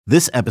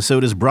This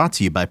episode is brought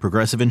to you by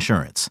Progressive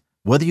Insurance.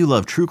 Whether you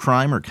love true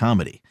crime or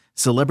comedy,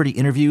 celebrity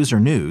interviews or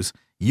news,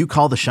 you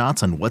call the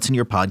shots on what's in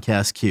your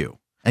podcast queue.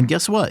 And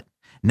guess what?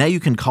 Now you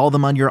can call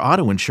them on your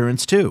auto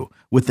insurance too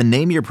with the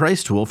Name Your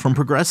Price tool from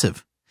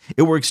Progressive.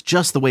 It works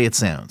just the way it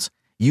sounds.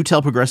 You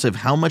tell Progressive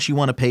how much you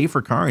want to pay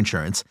for car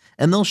insurance,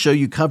 and they'll show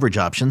you coverage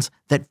options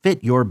that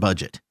fit your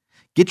budget.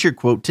 Get your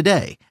quote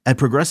today at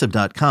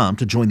Progressive.com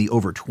to join the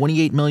over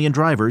 28 million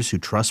drivers who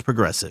trust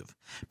Progressive.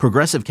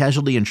 Progressive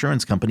Casualty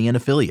Insurance Company and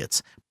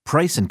Affiliates.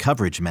 Price and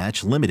coverage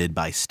match limited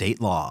by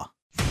state law.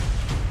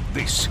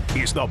 This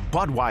is the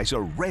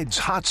Budweiser Reds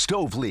Hot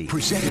Stove League,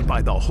 presented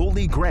by the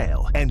Holy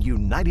Grail and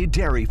United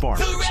Dairy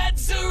Farmers. The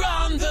Reds are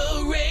on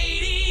the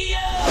radio.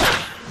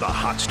 The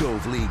Hot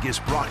Stove League is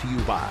brought to you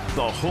by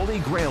the Holy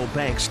Grail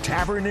Banks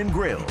Tavern and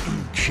Grill,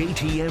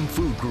 JTM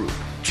Food Group.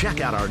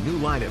 Check out our new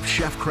line of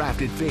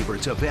chef-crafted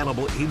favorites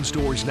available in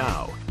stores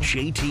now.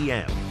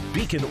 JTM,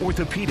 Beacon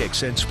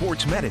Orthopedics and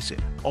Sports Medicine,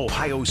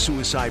 Ohio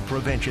Suicide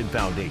Prevention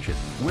Foundation.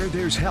 Where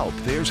there's help,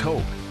 there's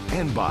hope.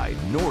 And by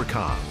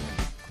Norcom.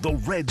 The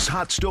Reds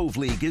Hot Stove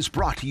League is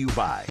brought to you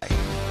by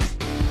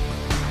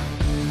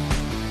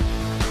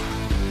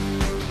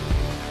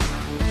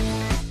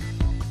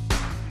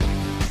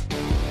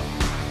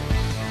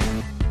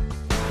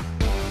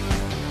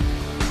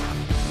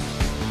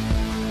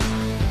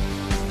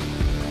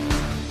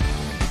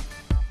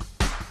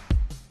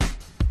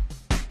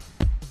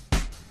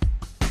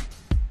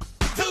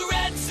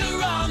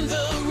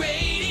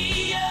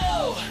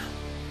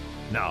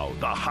Now,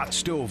 the Hot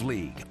Stove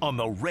League on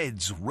the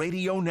Reds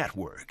Radio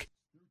Network.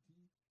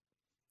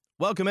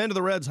 Welcome into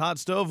the Reds Hot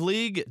Stove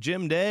League.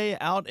 Jim Day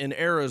out in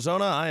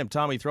Arizona. I am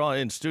Tommy Thrall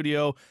in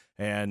studio.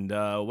 And,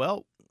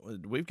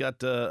 we've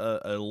got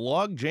a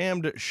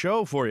log-jammed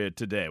show for you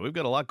today. We've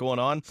got a lot going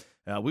on.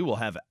 We will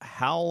have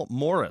Hal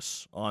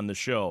Morris on the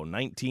show,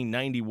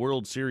 1990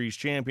 World Series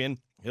champion.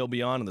 He'll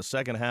be on in the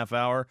second half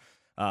hour.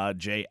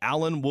 Jay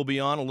Allen will be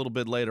on a little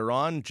bit later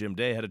on. Jim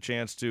Day had a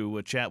chance to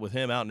chat with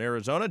him out in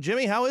Arizona.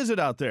 Jimmy, how is it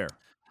out there?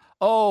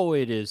 Oh,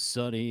 it is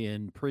sunny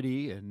and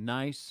pretty and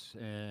nice,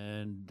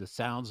 and the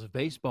sounds of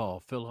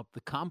baseball fill up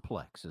the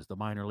complex as the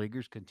minor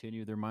leaguers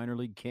continue their minor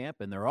league camp,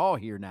 and they're all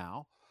here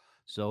now.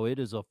 So it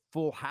is a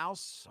full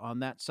house on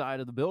that side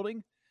of the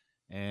building,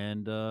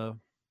 and,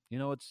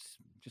 it's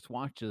just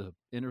watched a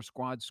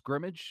inter-squad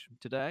scrimmage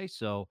today,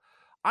 so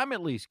I'm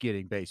at least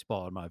getting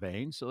baseball in my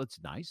veins, so it's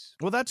nice.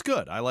 Well, that's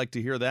good. I like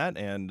to hear that,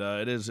 and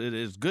it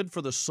is good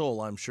for the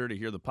soul, I'm sure, to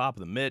hear the pop of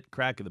the mitt,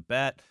 crack of the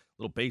bat,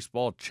 little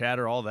baseball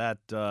chatter, all that,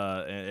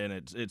 and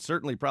it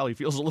certainly probably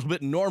feels a little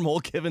bit normal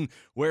given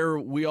where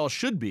we all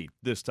should be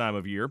this time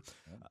of year.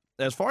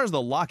 As far as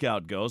the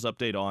lockout goes,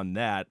 update on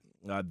that,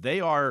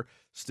 they are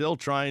still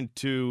trying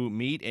to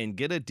meet and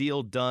get a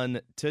deal done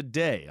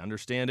today.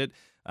 Understand it,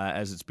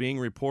 as it's being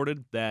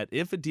reported, that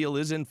if a deal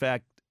is in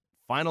fact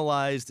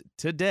finalized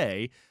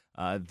today,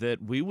 that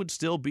we would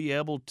still be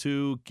able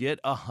to get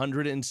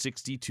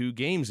 162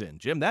 games in.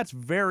 Jim, that's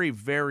very,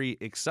 very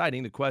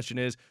exciting. The question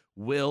is,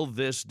 will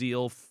this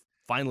deal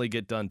finally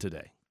get done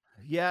today?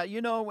 Yeah,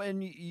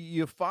 and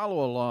you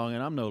follow along,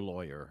 and I'm no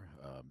lawyer,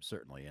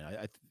 certainly. And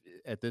I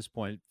at this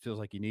point, it feels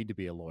like you need to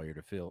be a lawyer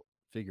to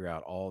figure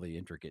out all the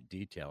intricate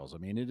details. I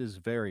mean, it is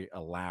very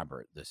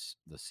elaborate, the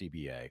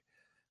CBA.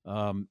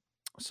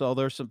 So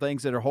there's some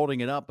things that are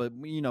holding it up, but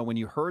when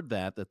you heard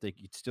that they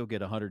could still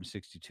get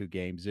 162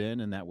 games in,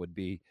 and that would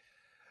be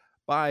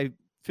by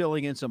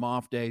filling in some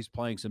off days,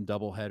 playing some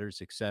double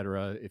headers,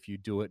 etc. If you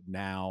do it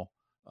now,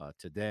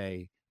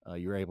 today,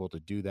 you're able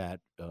to do that,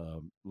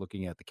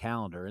 looking at the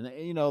calendar,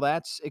 and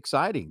that's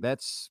exciting.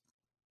 That's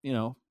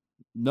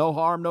no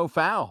harm, no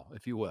foul,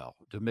 if you will,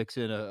 to mix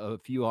in a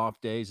few off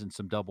days and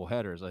some double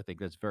headers. I think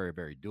that's very,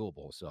 very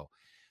doable. So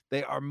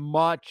they are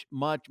much,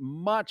 much,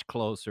 much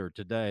closer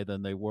today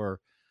than they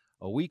were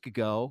a week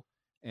ago,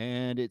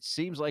 and it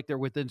seems like they're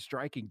within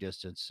striking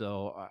distance.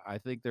 So I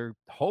think they're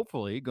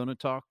hopefully going to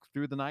talk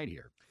through the night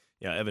here.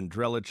 Yeah, Evan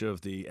Drellich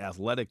of The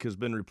Athletic has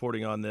been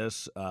reporting on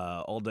this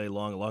all day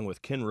long, along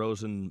with Ken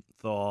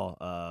Rosenthal.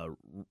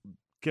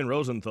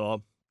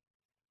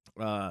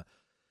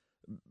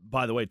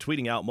 By the way,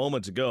 tweeting out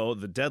moments ago,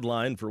 the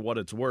deadline, for what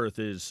it's worth,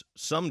 is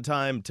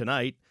sometime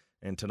tonight.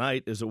 And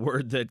tonight is a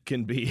word that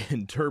can be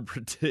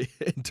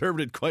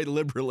interpreted quite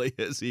liberally,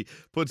 as he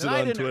puts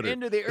tonight it on Twitter.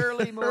 Into the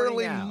early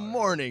morning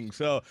morning.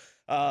 So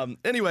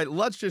anyway,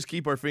 let's just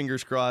keep our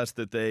fingers crossed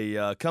that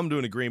they come to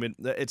an agreement.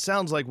 It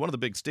sounds like one of the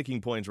big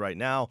sticking points right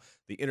now,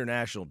 the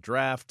international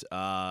draft,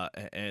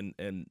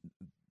 and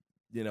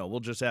we'll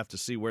just have to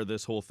see where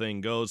this whole thing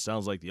goes.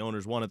 Sounds like the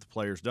owners want it, the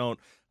players don't.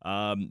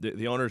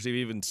 The owners have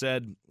even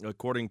said,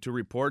 according to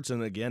reports,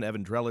 and again,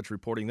 Evan Drellich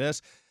reporting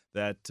this,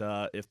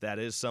 that if that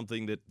is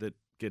something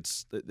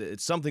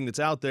it's something that's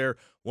out there,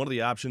 one of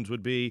the options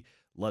would be,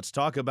 let's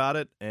talk about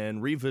it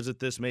and revisit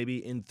this maybe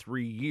in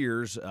 3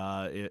 years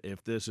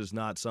if this is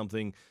not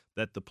something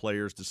that the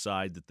players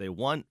decide that they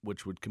want,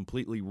 which would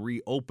completely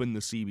reopen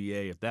the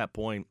CBA at that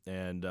point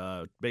and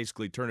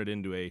basically turn it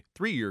into a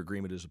 3-year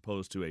agreement as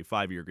opposed to a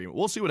 5-year agreement.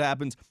 We'll see what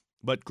happens.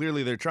 But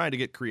clearly they're trying to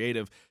get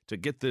creative to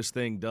get this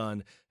thing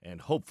done, and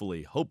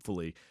hopefully,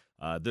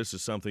 this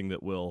is something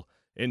that will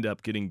end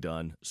up getting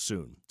done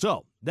soon.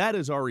 So that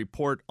is our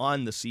report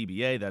on the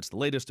CBA. That's the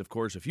latest, of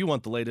course. If you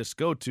want the latest,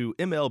 go to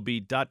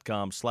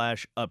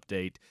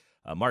MLB.com/update.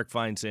 Mark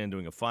Feinsand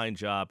doing a fine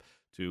job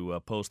to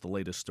post the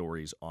latest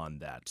stories on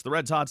that. So the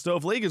Reds Hot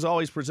Stove League is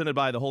always presented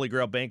by the Holy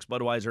Grail Banks,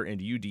 Budweiser,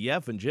 and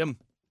UDF. And Jim,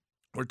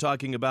 we're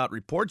talking about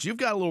reports. You've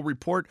got a little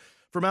report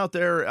from out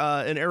there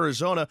in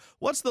Arizona.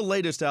 What's the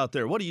latest out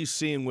there? What are you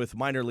seeing with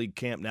minor league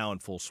camp now in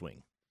full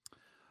swing?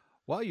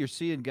 Well, you're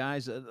seeing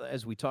guys,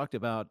 as we talked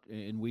about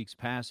in weeks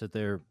past, that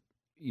they're,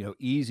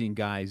 easing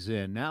guys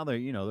in. Now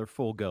they're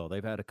full go.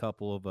 They've had a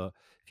couple of a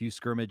few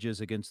scrimmages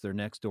against their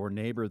next door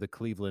neighbor, the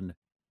Cleveland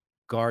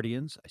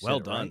Guardians. I said Well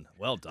it done. right.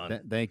 Well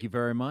done. Thank you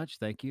very much.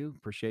 Thank you.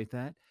 Appreciate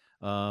that.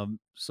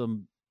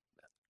 Some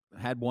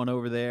had one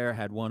over there,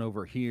 had one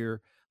over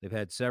here. They've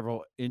had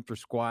several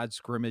inter-squad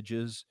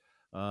scrimmages.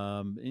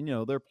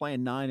 They're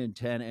playing 9 and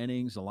 10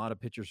 innings. A lot of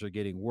pitchers are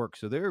getting work,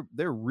 so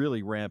they're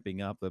really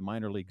ramping up. The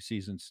minor league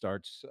season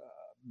starts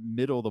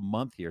middle of the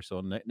month here,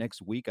 so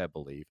next week, I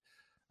believe.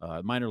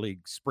 Minor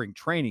league spring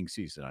training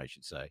season, I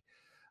should say.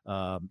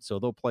 So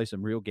they'll play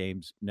some real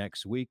games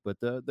next week, but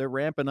they're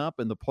ramping up,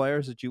 and the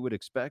players that you would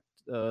expect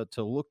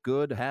to look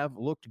good have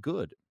looked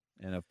good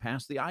and have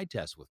passed the eye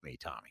test with me,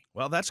 Tommy.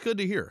 Well, that's good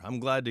to hear. I'm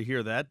glad to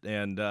hear that.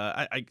 And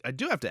I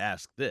do have to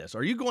ask this.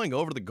 Are you going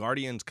over to the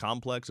Guardians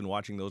complex and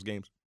watching those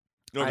games?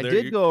 I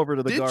did go over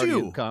to the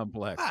Guardian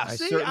complex. I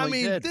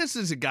certainly did. This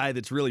is a guy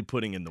that's really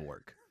putting in the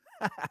work.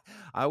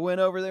 I went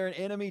over there in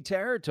enemy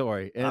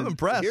territory. And I'm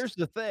impressed. Here's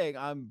the thing.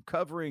 I'm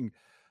covering,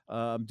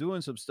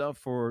 doing some stuff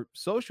for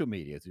social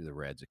media through the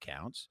Reds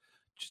accounts,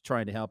 just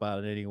trying to help out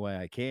in any way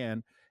I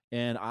can.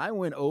 And I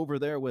went over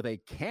there with a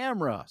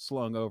camera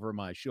slung over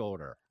my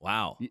shoulder.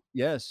 Wow.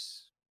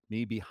 Yes,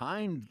 me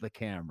behind the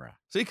camera.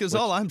 See, because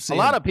all I'm seeing,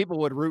 a lot of people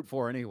would root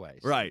for anyways.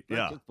 Right,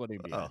 yeah. Just putting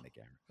behind the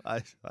camera.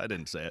 I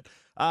didn't say it.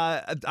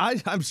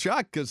 I'm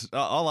shocked because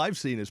all I've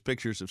seen is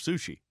pictures of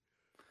sushi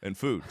and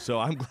food. So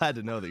I'm glad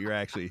to know that you're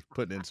actually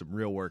putting in some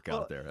real work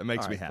out there. It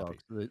makes me happy.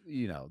 Folks,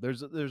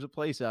 there's a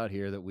place out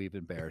here that we've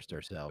embarrassed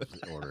ourselves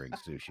ordering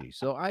sushi.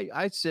 So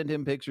I send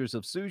him pictures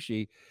of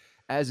sushi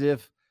as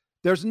if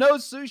there's no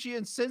sushi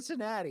in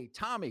Cincinnati.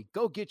 Tommy,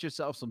 go get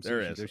yourself some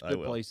sushi. There's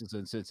good places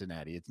in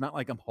Cincinnati. It's not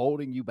like I'm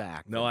holding you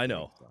back. No, I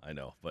know.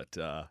 But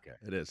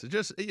It is. It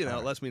just,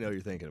 it lets me know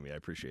you're thinking of me. I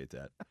appreciate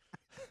that.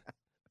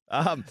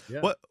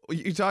 What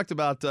you talked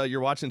about, you're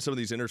watching some of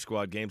these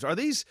inter-squad games. Are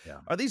these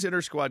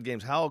inter-squad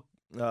games, how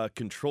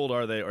controlled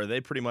are they? Are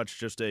they pretty much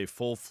just a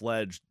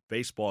full-fledged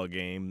baseball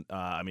game?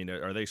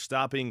 Are they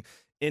stopping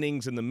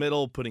innings in the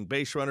middle, putting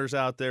base runners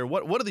out there?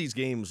 What do these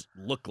games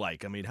look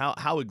like? I mean,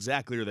 how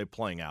exactly are they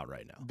playing out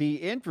right now? The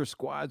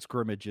intra-squad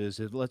scrimmages,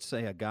 if let's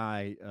say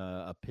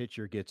a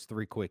pitcher gets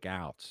 3 quick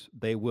outs,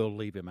 they will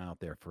leave him out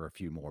there for a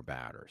few more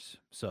batters.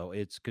 So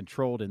it's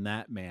controlled in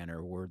that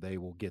manner where they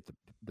will get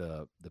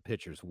the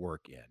pitcher's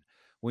work in.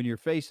 When you're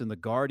facing the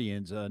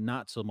Guardians,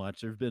 not so much.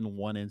 There's been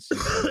one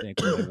instance, I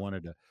think, where they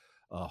wanted to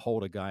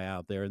hold a guy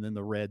out there, and then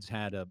the Reds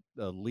had a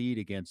lead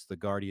against the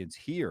Guardians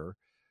here,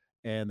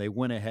 and they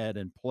went ahead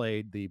and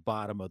played the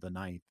bottom of the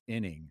 9th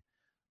inning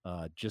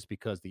just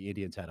because the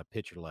Indians had a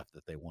pitcher left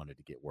that they wanted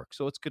to get work.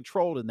 So it's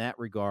controlled in that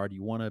regard.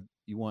 You want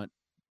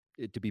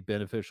it to be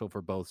beneficial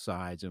for both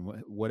sides,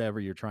 and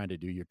whatever you're trying to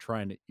do, you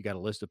got a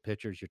list of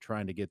pitchers, you're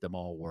trying to get them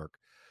all work.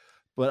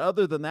 But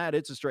other than that,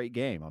 it's a straight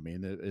game. I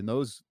mean, in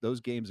those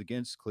games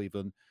against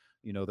Cleveland,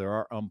 there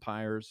are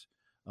umpires.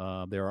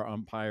 There are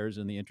umpires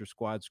in the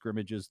inter-squad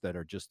scrimmages that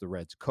are just the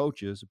Reds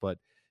coaches, but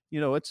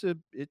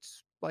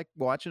it's like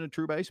watching a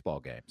true baseball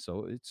game.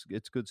 So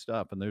it's good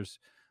stuff. And there's,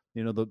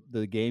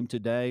 the game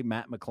today,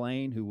 Matt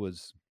McLain, who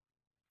was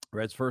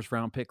Reds' first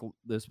round pick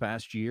this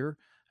past year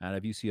out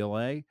of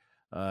UCLA.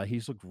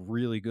 He's looked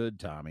really good,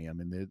 Tommy. I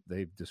mean,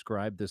 they've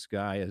described this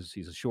guy as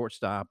he's a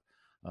shortstop.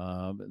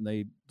 And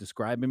they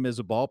describe him as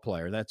a ball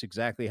player. That's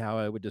exactly how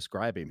I would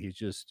describe him. He's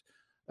just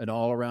an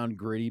all-around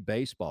gritty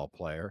baseball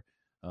player.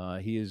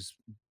 He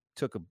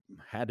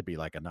had to be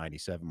like a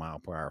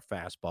 97-mile-per-hour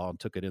fastball and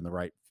took it in the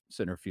right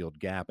center field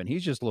gap. And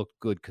he's just looked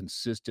good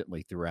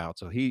consistently throughout.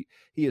 So he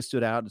has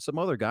stood out. And some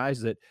other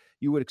guys that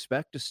you would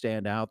expect to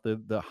stand out,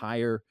 the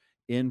higher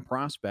end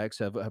prospects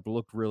have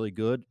looked really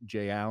good.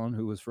 Jay Allen,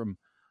 who was from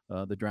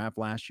the draft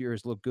last year,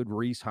 has looked good.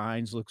 Reese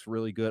Hines looks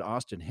really good.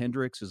 Austin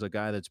Hendricks is a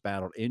guy that's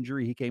battled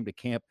injury. He came to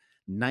camp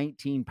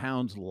 19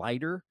 pounds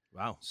lighter.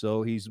 Wow.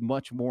 So he's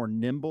much more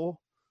nimble,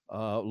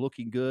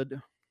 looking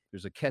good.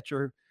 There's a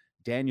catcher,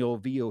 Daniel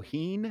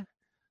Vioheen,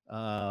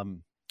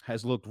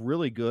 has looked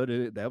really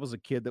good. That was a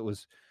kid that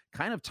was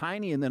kind of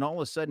tiny, and then all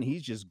of a sudden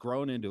he's just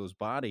grown into his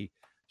body,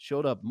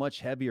 showed up much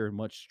heavier and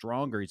much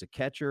stronger. He's a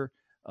catcher.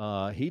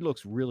 He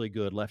looks really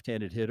good,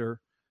 left-handed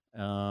hitter.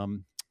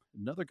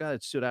 Another guy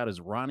that stood out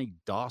is Ronnie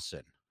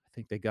Dawson. I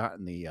think they got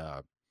in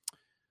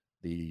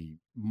the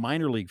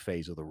minor league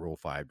phase of the Rule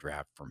 5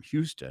 draft from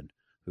Houston,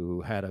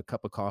 who had a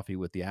cup of coffee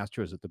with the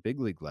Astros at the big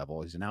league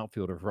level. He's an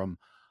outfielder from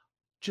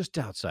just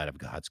outside of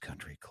God's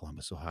country,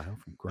 Columbus, Ohio,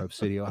 from Grove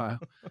City, Ohio.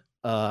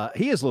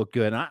 He has looked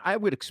good. And I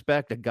would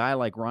expect a guy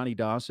like Ronnie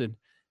Dawson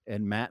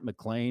and Matt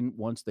McLean,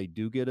 once they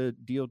do get a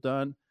deal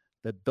done,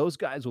 that those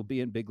guys will be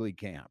in big league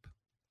camp.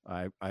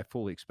 I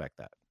fully expect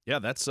that. Yeah,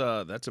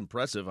 that's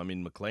impressive. I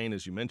mean, McLean,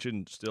 as you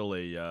mentioned, still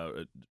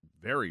a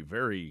very,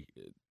 very,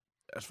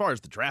 as far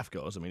as the draft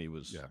goes. I mean, he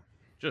was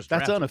just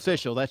that's drafted.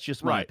 Unofficial. That's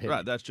just my opinion.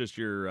 Right. That's just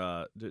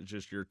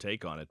your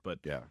take on it. But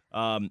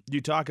yeah,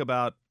 you talk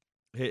about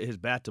his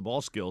bat to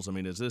ball skills. I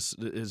mean,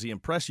 is he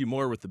impress you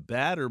more with the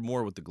bat or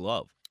more with the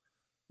glove?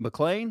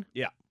 McLean?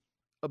 Yeah,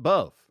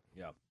 both.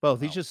 Yeah, both.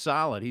 Wow. He's just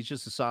solid. He's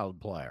just a solid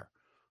player.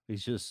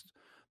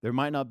 There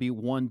might not be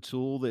one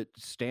tool that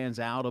stands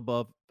out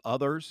above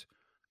others,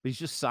 but he's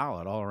just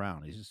solid all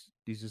around. He's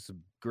just a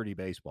gritty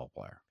baseball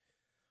player.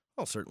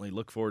 I'll certainly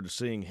look forward to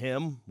seeing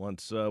him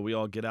once we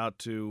all get out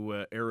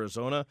to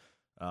Arizona.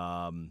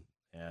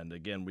 And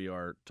again, we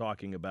are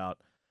talking about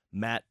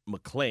Matt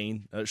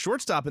McLean,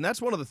 shortstop, and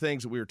that's one of the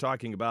things that we were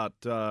talking about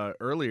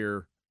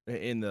earlier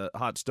in the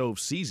hot stove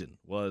season.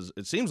 Was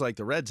it seems like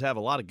the Reds have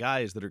a lot of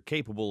guys that are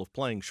capable of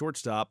playing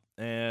shortstop,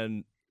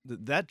 and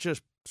that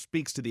just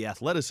speaks to the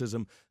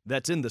athleticism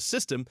that's in the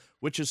system,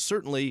 which is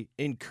certainly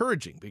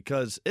encouraging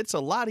because it's a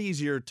lot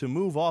easier to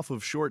move off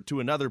of short to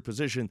another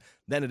position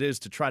than it is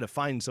to try to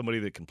find somebody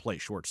that can play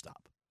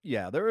shortstop.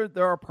 Yeah, there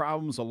are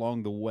problems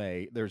along the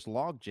way. There's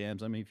log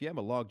jams. I mean, if you have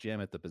a log jam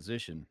at the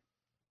position,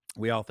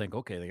 we all think,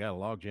 okay, they got a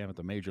log jam at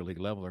the major league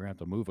level. They're going to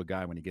have to move a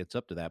guy when he gets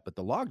up to that. But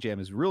the log jam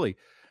is really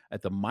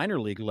at the minor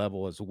league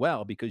level as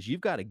well, because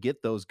you've got to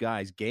get those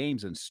guys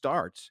games and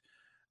starts.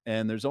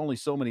 And there's only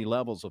so many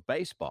levels of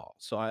baseball.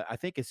 So I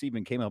think it's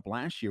even came up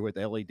last year with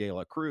Ellie De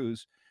La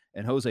Cruz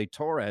and Jose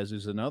Torres,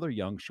 who's another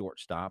young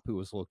shortstop who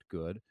has looked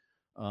good.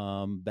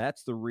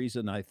 That's the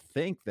reason I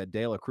think that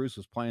De La Cruz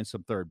was playing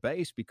some third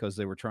base, because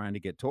they were trying to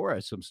get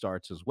Torres some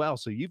starts as well.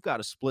 So you've got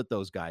to split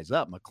those guys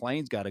up.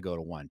 McLean's got to go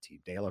to one team.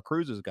 De La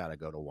Cruz has got to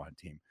go to one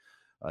team.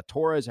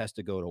 Torres has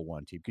to go to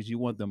one team because you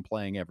want them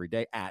playing every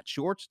day at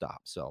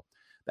shortstop. So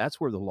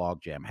that's where the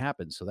logjam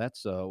happens. So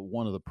that's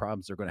one of the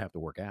problems they're going to have to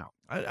work out.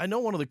 I know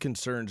one of the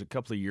concerns a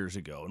couple of years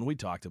ago, and we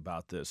talked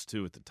about this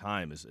too at the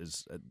time,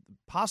 is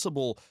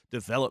possible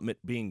development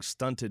being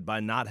stunted by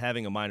not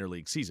having a minor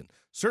league season.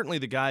 Certainly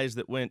the guys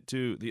that went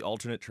to the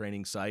alternate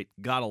training site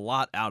got a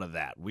lot out of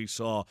that. We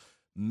saw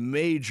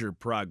major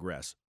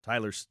progress.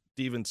 Tyler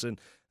Stevenson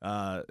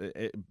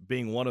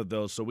being one of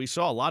those. So we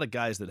saw a lot of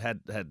guys that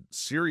had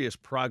serious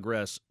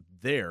progress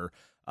there.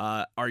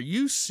 Are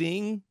you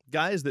seeing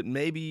guys that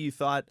maybe you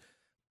thought,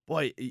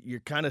 boy, you're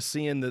kind of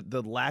seeing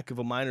the lack of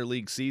a minor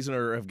league season,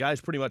 or have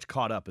guys pretty much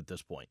caught up at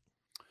this point?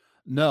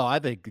 No, I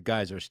think the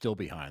guys are still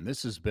behind.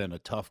 This has been a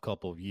tough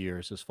couple of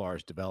years as far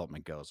as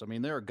development goes. I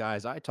mean, there are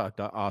guys, I talked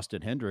to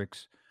Austin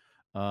Hendricks,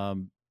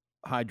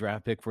 high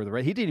draft pick for the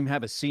Reds. He didn't even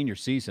have a senior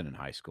season in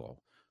high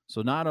school.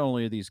 So not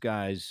only are these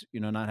guys,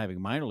 not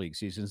having minor league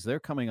seasons, they're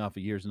coming off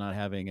of years not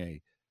having a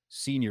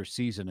senior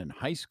season in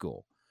high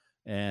school.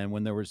 And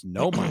when there was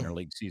no minor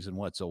league season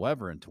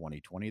whatsoever in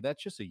 2020,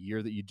 that's just a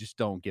year that you just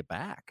don't get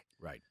back.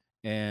 Right.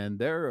 And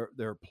there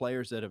are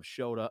players that have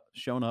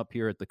shown up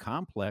here at the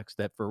complex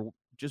that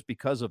just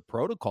because of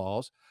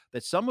protocols,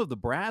 that some of the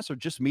brass are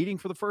just meeting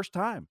for the first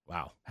time.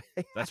 Wow.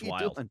 Hey, That's how you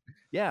wild. doing?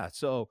 Yeah.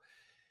 So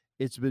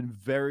it's been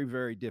very,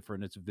 very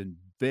different. It's been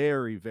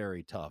very,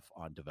 very tough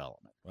on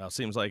development. Well, it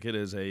seems like it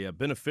is a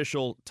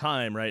beneficial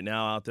time right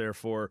now out there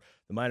for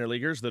the minor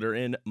leaguers that are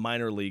in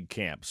minor league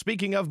camp.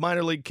 Speaking of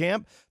minor league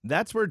camp,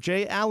 that's where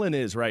Jay Allen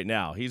is right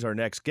now. He's our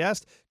next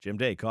guest. Jim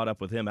Day caught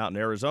up with him out in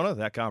Arizona.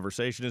 That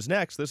conversation is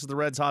next. This is the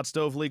Reds Hot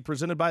Stove League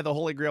presented by the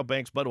Holy Grail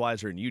Banks,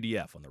 Budweiser, and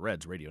UDF on the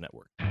Reds Radio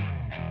Network.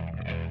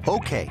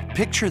 Okay,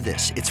 picture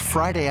this. It's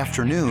Friday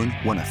afternoon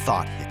when a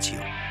thought hits you.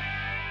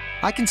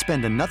 I can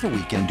spend another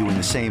weekend doing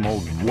the same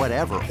old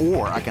whatever,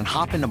 or I can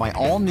hop into my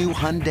all-new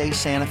Hyundai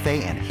Santa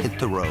Fe and hit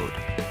the road.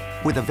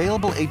 With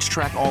available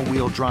H-Track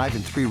all-wheel drive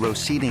and 3-row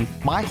seating,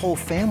 my whole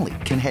family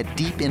can head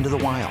deep into the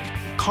wild.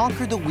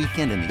 Conquer the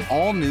weekend in the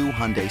all-new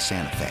Hyundai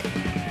Santa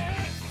Fe.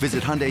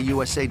 Visit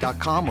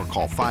HyundaiUSA.com or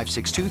call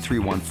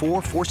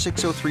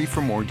 562-314-4603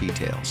 for more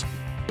details.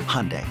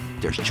 Hyundai,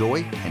 there's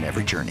joy in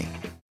every journey.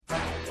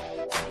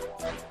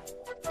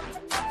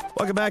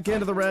 Welcome back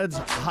into the Reds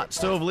Hot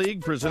Stove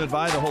League, presented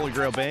by the Holy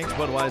Grail Banks,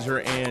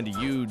 Budweiser, and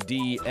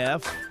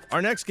UDF.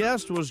 Our next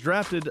guest was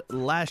drafted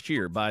last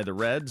year by the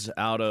Reds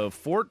out of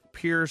Fort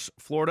Pierce,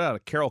 Florida, out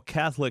of Carroll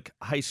Catholic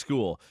High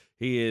School.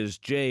 He is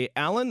Jay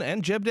Allen,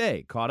 and Jeb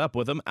Day caught up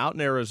with him out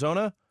in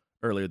Arizona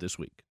earlier this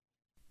week.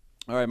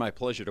 All right, my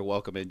pleasure to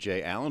welcome in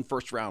Jay Allen,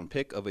 first-round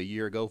pick of a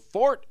year ago,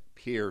 Fort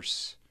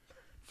Pierce,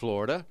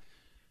 Florida.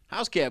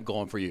 How's camp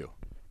going for you?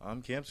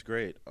 Camp's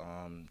great.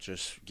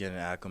 Just getting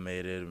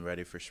acclimated and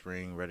ready for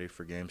spring, ready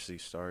for games to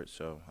start.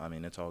 So,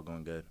 it's all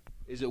going good.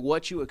 Is it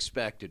what you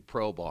expected,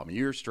 pro ball? I mean,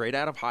 you're straight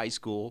out of high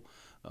school,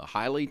 a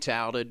highly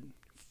touted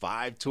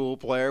five-tool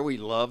player. We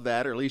love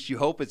that, or at least you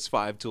hope it's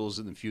five tools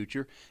in the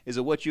future. Is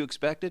it what you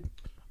expected?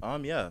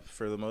 Yeah,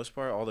 for the most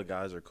part, all the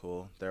guys are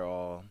cool. They're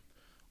all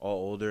all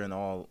older and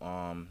all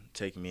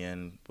taking me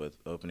in with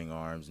opening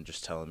arms and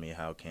just telling me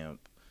how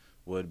camp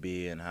would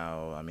be and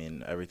how, I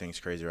mean, everything's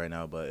crazy right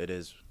now, but it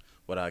is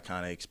what I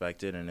kind of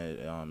expected, and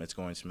it's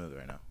going smooth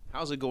right now.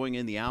 How's it going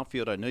in the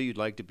outfield? I know you'd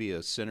like to be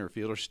a center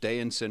fielder, stay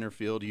in center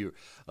field. You're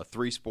a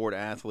three-sport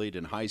athlete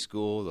in high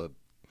school, the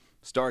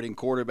starting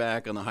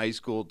quarterback on the high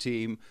school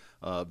team,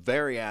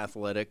 very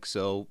athletic,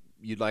 so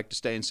you'd like to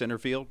stay in center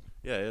field?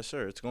 Yeah, yes,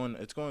 sir. It's going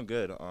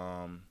good.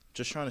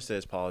 Just trying to stay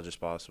as polished as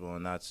possible,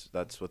 and that's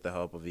with the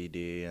help of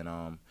ED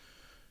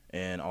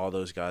and all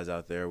those guys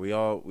out there. We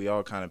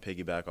all kind of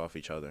piggyback off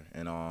each other,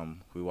 and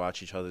we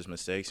watch each other's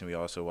mistakes, and we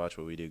also watch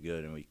what we do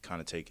good, and we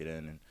kind of take it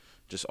in and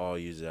just all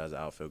use it as an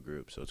outfield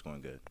group, so it's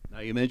going good. Now,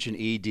 you mentioned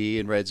ED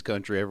in Reds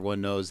country.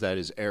 Everyone knows that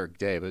is Eric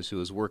Davis,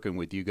 who is working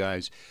with you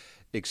guys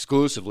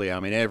exclusively. I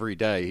mean, every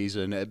day. He's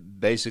in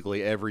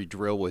basically every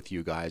drill with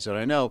you guys. And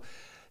I know,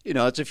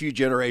 it's a few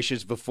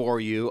generations before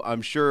you.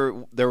 I'm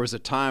sure there was a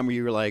time where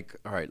you were like,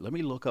 all right, let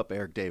me look up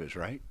Eric Davis,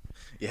 right?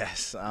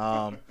 Yes.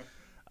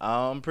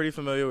 I'm pretty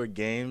familiar with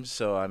games,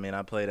 so, I mean,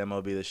 I played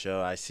MLB The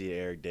Show. I see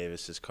Eric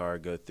Davis's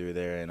card go through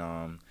there,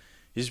 and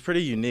he's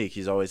pretty unique.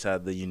 He's always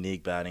had the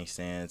unique batting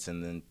stance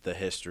and then the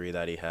history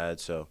that he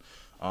had. So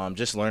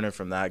just learning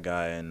from that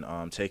guy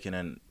and taking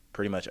in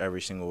pretty much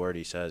every single word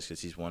he says because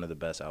he's one of the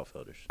best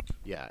outfielders.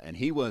 Yeah, and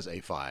he was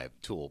a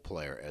five-tool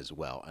player as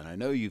well. And I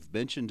know you've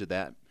mentioned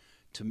that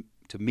to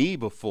me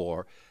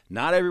before.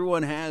 Not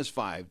everyone has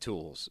five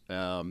tools,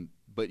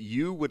 but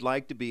you would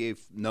like to be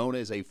known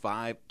as a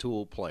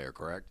five-tool player,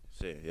 correct?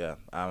 See, yeah,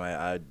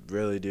 I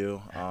really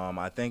do.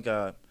 I think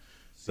the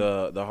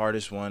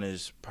hardest one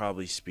is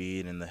probably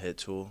speed and the hit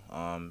tool.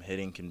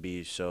 Hitting can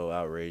be so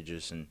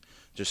outrageous and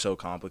just so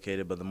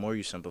complicated, but the more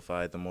you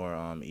simplify it, the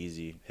more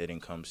easy hitting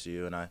comes to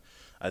you. And I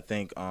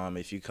think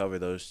if you cover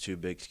those two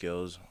big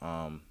skills,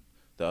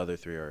 the other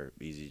three are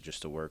easy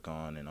just to work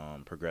on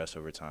and progress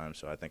over time.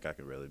 So I think I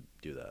could really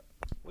do that.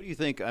 What do you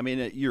think? I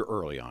mean, you're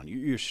early on.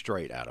 You're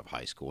straight out of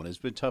high school, and it's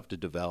been tough to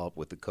develop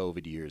with the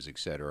COVID years, et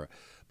cetera.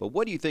 But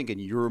what do you think in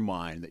your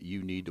mind that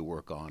you need to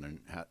work on and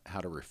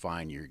how to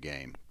refine your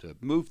game to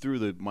move through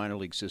the minor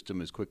league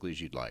system as quickly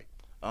as you'd like?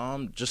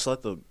 Just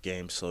let the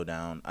game slow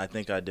down. I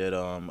think I did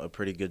a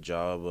pretty good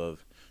job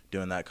of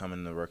doing that coming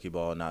into rookie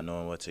ball, not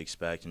knowing what to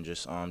expect, and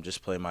just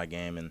play my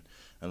game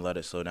and let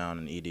it slow down.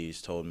 And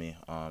ED's told me.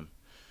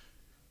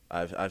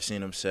 I've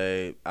seen him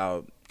say,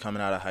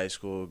 coming out of high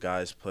school,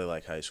 guys play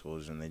like high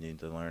schoolers, and they need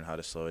to learn how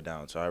to slow it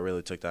down. So I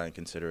really took that in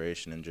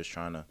consideration and just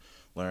trying to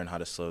learn how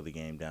to slow the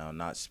game down,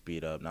 not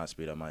speed up my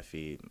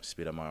feet,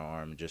 speed up my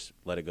arm, just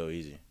let it go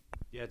easy.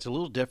 Yeah, it's a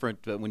little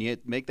different when you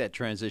make that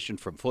transition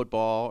from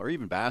football or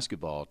even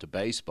basketball to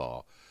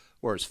baseball.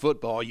 Whereas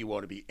football, you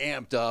want to be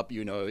amped up.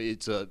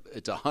 It's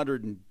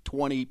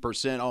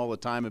 120% all the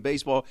time. In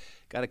baseball,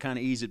 got to kind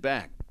of ease it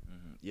back.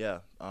 Yeah,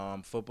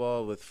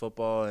 football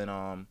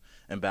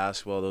and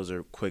basketball, those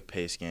are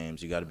quick-paced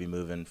games. You got to be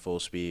moving full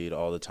speed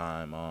all the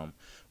time.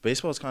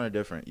 Baseball is kind of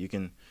different. You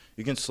can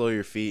slow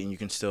your feet and you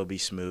can still be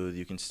smooth.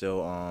 You can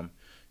still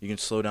you can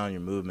slow down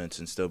your movements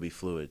and still be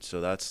fluid.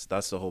 So that's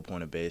the whole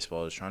point of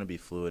baseball, is trying to be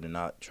fluid and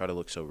not try to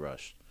look so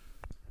rushed.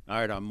 All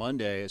right, on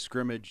Monday, a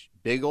scrimmage,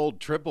 big old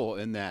triple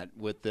in that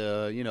with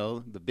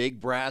the big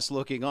brass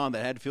looking on.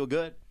 That had to feel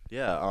good.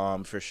 Yeah,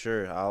 for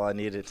sure. All I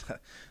needed,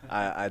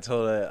 I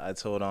told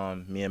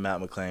me and Matt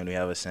McClain, we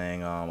have a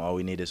saying, all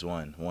we need is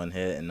one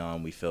hit,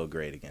 and we feel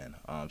great again.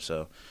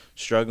 So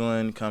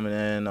struggling, coming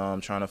in,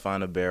 trying to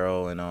find a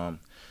barrel, and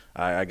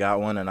I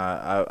got one, and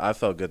I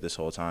felt good this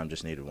whole time,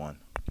 just needed one.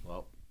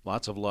 Well,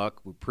 lots of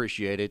luck. We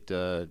appreciate it.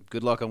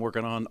 Good luck on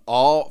working on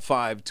all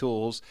five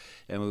tools,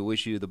 and we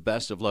wish you the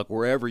best of luck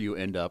wherever you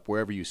end up,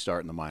 wherever you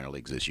start in the minor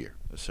leagues this year.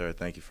 Yes, sir.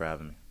 Thank you for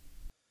having me.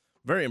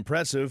 Very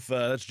impressive.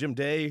 That's Jim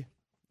Day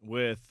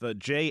with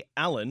Jay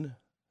Allen,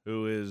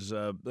 who is,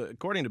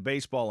 according to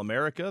Baseball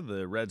America,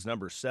 the Reds'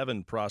 number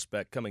 7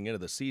 prospect coming into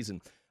the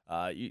season.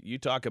 You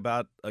talk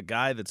about a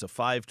guy that's a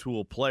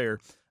five-tool player,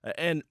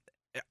 and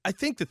I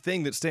think the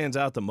thing that stands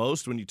out the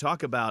most when you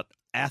talk about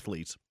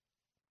athletes,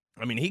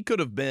 I mean, he could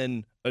have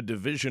been a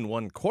Division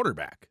I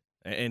quarterback,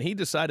 and he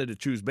decided to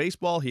choose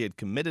baseball. He had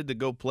committed to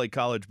go play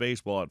college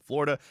baseball at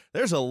Florida.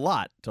 There's a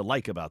lot to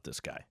like about this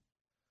guy.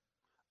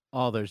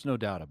 Oh, there's no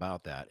doubt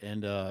about that.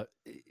 And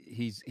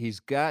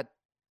he's got,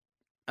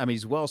 I mean,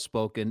 he's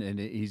well-spoken, and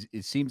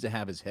it seems to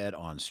have his head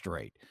on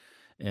straight.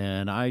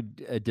 And I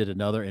did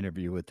another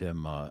interview with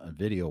him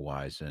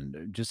video-wise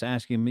and just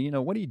asking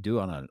him, what do you do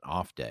on an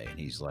off day? And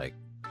he's like,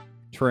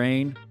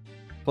 train,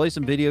 play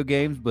some video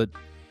games, but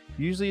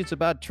usually it's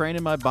about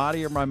training my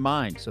body or my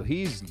mind. So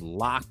he's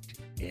locked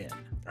in.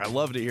 I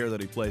love to hear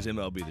that he plays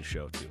MLB The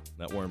Show, too.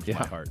 That warms my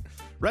heart.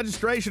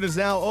 Registration is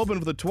now open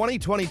for the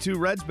 2022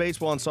 Reds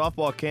baseball and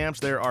softball camps.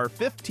 There are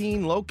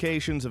 15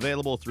 locations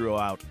available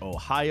throughout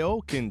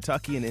Ohio,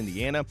 Kentucky, and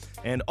Indiana,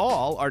 and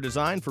all are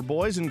designed for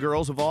boys and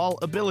girls of all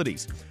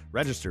abilities.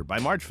 Register by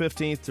March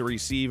 15th to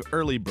receive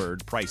early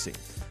bird pricing.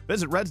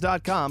 Visit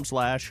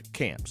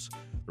reds.com/camps.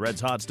 The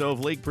Reds Hot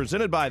Stove League,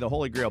 presented by the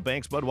Holy Grail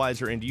Banks,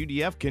 Budweiser, and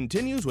UDF,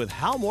 continues with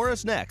Hal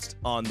Morris next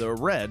on the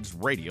Reds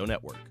Radio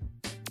Network.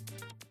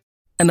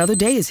 Another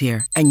day is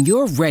here, and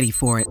you're ready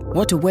for it.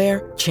 What to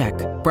wear? Check.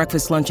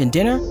 Breakfast, lunch, and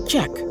dinner?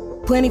 Check.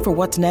 Planning for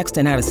what's next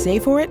and how to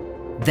save for it?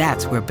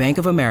 That's where Bank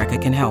of America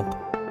can help.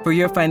 For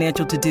your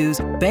financial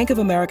to-dos, Bank of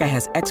America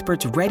has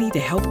experts ready to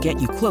help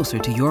get you closer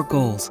to your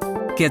goals.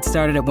 Get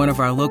started at one of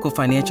our local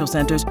financial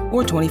centers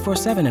or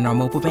 24/7 in our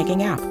mobile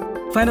banking app.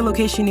 Find a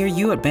location near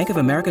you at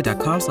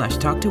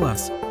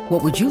bankofamerica.com/talktous.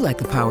 What would you like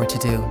the power to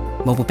do?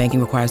 Mobile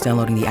banking requires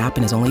downloading the app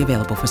and is only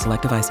available for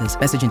select devices.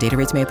 Message and data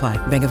rates may apply.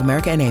 Bank of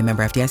America N.A.,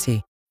 member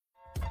FDIC.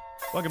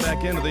 Welcome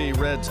back into the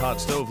Reds Hot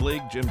Stove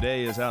League. Jim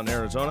Day is out in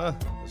Arizona.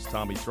 This is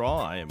Tommy Thrall.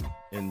 I am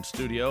in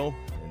studio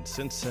in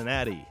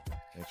Cincinnati.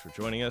 Thanks for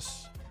joining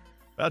us.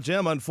 Well,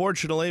 Jim,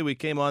 unfortunately, we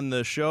came on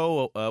the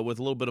show with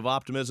a little bit of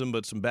optimism,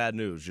 but some bad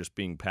news just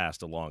being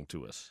passed along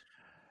to us.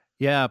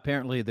 Yeah,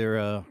 apparently they're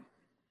at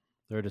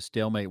a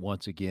stalemate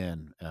once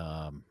again,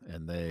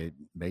 and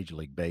Major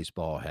League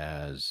Baseball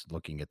has,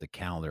 looking at the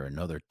calendar,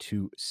 another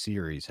 2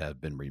 series have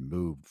been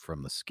removed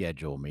from the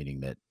schedule,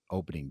 meaning that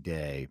opening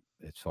day,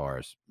 as far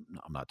as,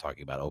 I'm not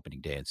talking about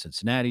opening day in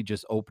Cincinnati,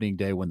 just opening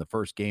day when the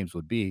first games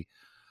would be,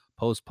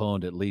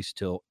 postponed at least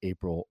till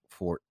April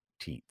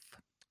 14th.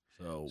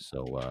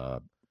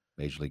 So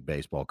Major League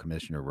Baseball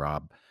Commissioner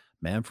Rob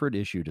Manfred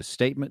issued a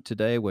statement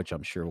today, which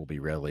I'm sure will be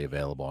readily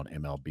available on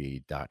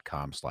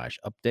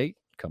MLB.com/update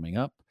coming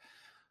up.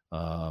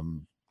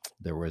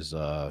 There was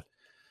the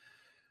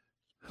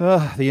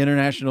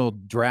international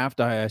draft,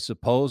 I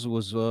suppose,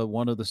 was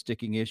one of the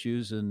sticking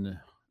issues, and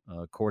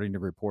according to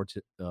reports,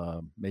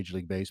 Major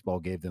League Baseball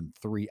gave them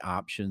 3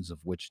 options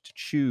of which to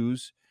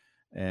choose,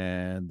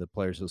 and the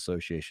Players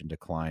Association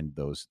declined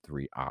those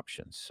 3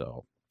 options.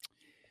 So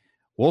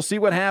we'll see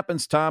what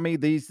happens, Tommy.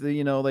 They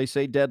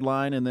say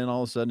deadline, and then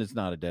all of a sudden it's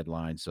not a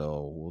deadline.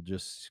 So we'll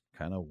just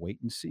kind of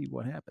wait and see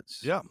what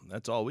happens. Yeah,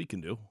 that's all we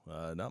can do.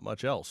 Not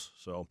much else.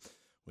 So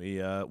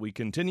we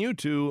continue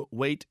to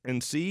wait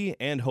and see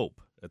and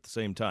hope at the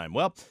same time.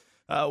 Well,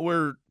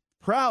 we're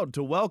proud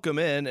to welcome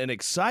in and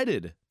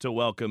excited to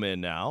welcome in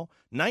now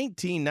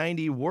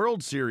 1990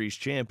 World Series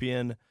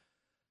champion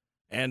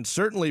and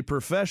certainly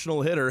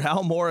professional hitter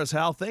Hal Morris.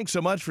 Hal, thanks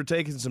so much for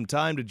taking some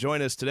time to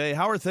join us today.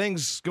 How are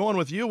things going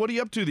with you? What are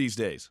you up to these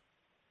days?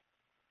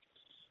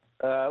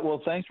 Well,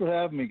 thanks for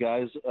having me,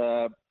 guys.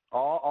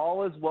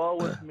 All is well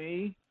with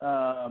me.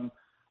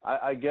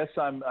 I guess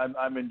I'm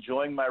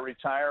enjoying my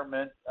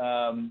retirement,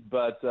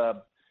 but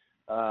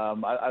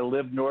I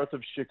live north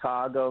of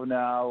Chicago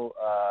now.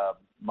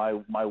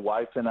 My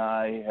wife and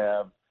I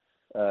have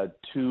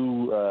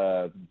 2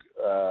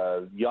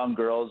 young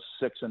girls,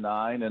 6 and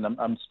 9, and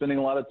I'm spending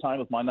a lot of time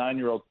with my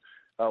 9-year-old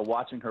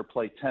watching her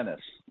play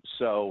tennis.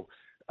 So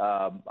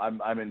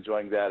I'm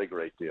enjoying that a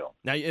great deal.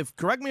 Now,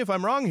 correct me if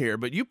I'm wrong here,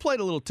 but you played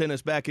a little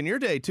tennis back in your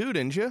day too,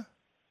 didn't you?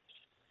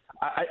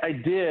 I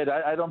did.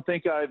 I don't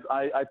think I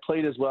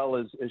played as well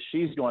as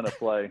she's going to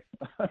play,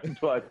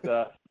 but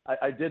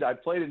I did. I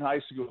played in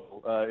high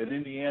school in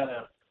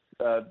Indiana.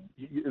 The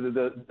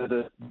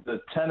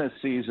tennis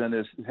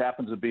season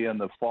happens to be in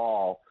the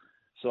fall,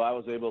 so I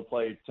was able to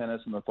play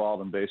tennis in the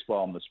fall and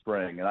baseball in the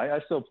spring, and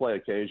I still play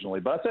occasionally.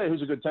 But I'll tell you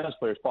who's a good tennis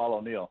player is Paul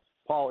O'Neill.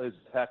 Paul is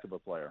a heck of a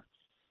player.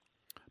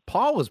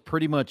 Paul was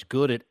pretty much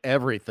good at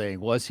everything,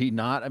 was he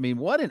not? I mean,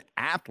 what an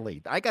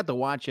athlete. I got to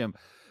watch him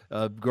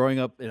growing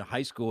up in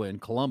high school in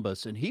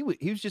Columbus, and he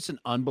was just an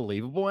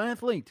unbelievable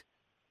athlete.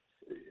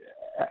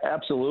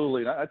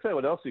 Absolutely. And I tell you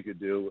what else he could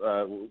do.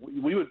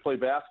 We would play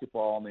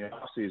basketball in the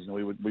off season.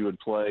 We would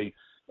play,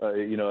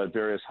 at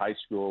various high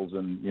schools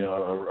and,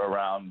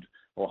 around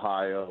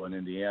Ohio and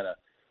Indiana.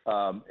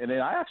 And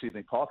then I actually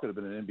think Paul could have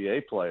been an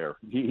NBA player.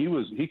 He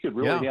could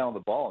really handle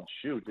the ball and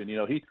shoot. And,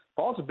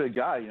 Paul's a big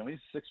guy. He's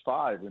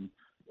 6'5", and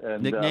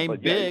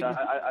nicknamed Big.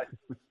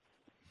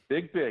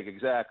 Big,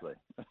 exactly.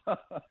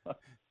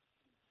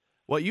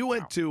 Well, you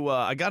went to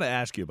I got to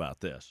ask you about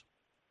this.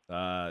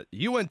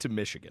 You went to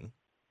Michigan,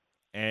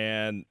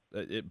 and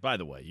by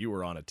the way, you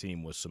were on a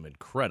team with some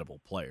incredible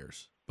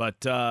players.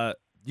 But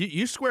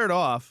you squared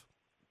off,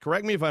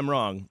 correct me if I'm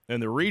wrong, in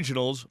the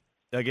regionals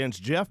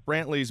against Jeff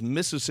Brantley's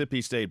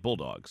Mississippi State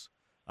Bulldogs.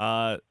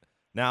 Now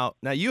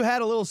you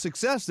had a little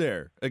success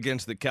there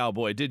against the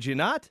Cowboy, did you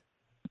not?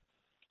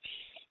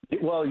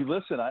 Well,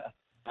 listen,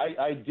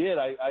 I did.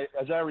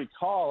 As I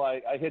recall,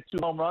 I hit 2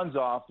 home runs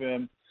off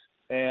him.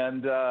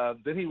 And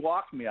then he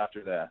walked me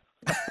after that.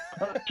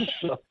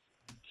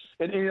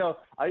 And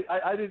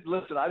I didn't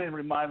listen. I didn't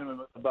remind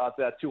him about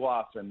that too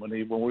often when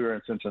we were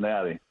in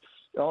Cincinnati.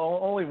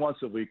 Only once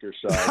a week or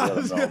so. I let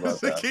him know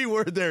about the that. key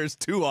word there is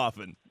too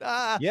often.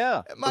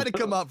 Yeah, it might have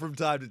come up from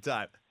time to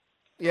time.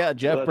 Yeah,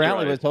 Jeff That's Brantley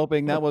right. was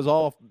hoping that was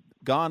all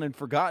gone and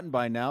forgotten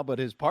by now, but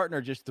his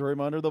partner just threw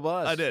him under the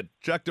bus. I did.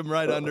 Chucked him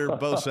right under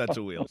both sets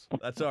of wheels.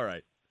 That's all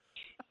right.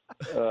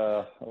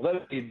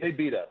 They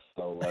beat us,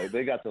 so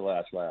they got the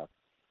last laugh.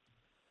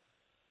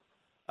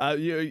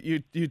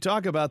 You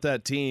talk about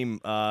that team,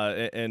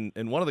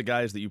 and one of the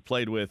guys that you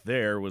played with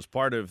there was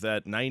part of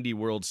that 90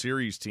 World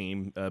Series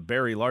team,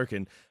 Barry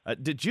Larkin.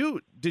 Did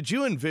you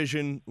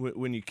envision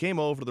when you came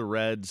over to the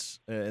Reds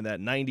in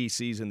that 90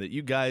 season that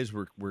you guys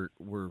were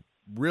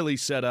really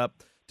set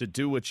up to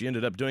do what you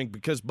ended up doing?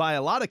 Because by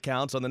a lot of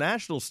counts on the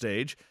national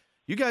stage,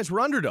 you guys were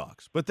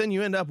underdogs, but then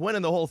you end up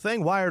winning the whole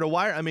thing wire to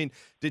wire. I mean,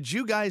 did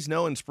you guys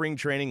know in spring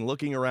training,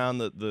 looking around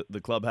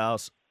the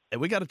clubhouse, and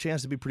we got a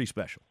chance to be pretty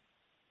special?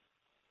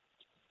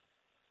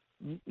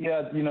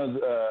 Yeah,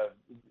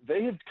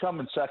 they had come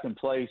in second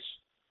place.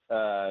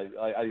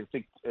 I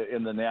think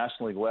in the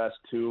National League West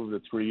 2 of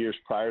the 3 years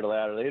prior to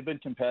that, they had been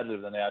competitive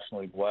in the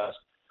National League West.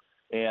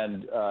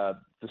 And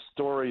the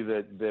story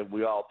that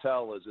we all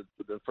tell is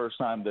that the first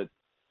time that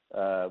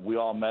we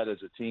all met as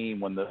a team,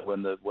 when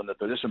the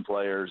position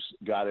players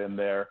got in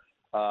there,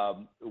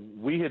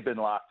 we had been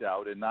locked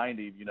out in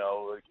 '90.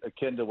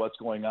 Akin to what's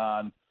going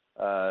on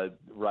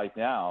right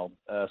now.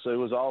 So it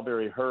was all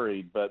very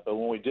hurried. But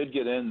when we did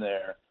get in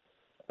there,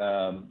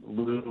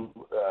 Lou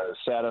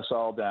sat us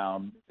all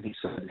down. He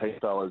said, "Hey,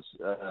 fellas,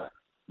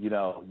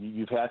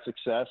 you've had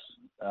success."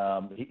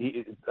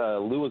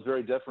 Lou was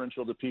very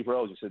deferential to Pete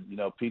Rose. He said,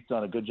 "Pete's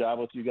done a good job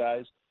with you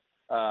guys.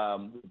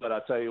 But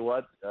I'll tell you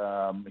what,"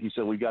 he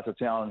said, "we got the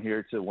talent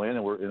here to win,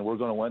 and we're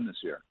going to win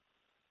this year."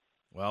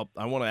 Well,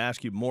 I want to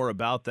ask you more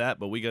about that,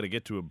 but we got to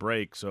get to a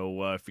break.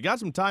 So if you got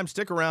some time,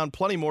 stick around.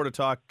 Plenty more to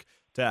talk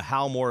to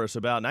Hal Morris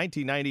about.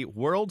 1990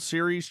 World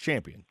Series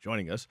champion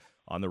joining us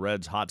on the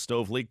Reds Hot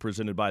Stove League,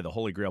 presented by the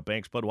Holy Grail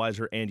Banks,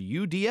 Budweiser, and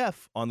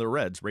UDF on the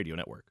Reds Radio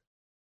Network.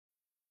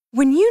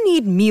 When you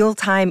need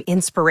mealtime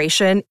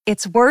inspiration,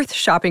 it's worth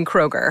shopping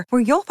Kroger,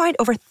 where you'll find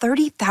over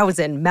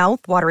 30,000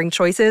 mouth-watering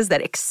choices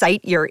that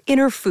excite your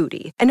inner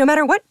foodie. And no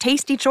matter what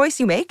tasty choice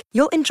you make,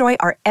 you'll enjoy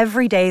our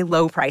everyday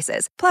low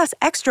prices, plus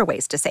extra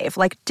ways to save,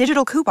 like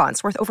digital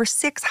coupons worth over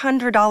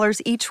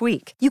 $600 each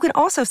week. You can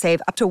also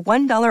save up to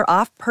 $1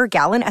 off per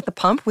gallon at the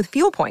pump with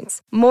fuel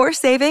points. More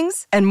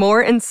savings and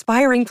more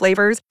inspiring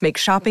flavors make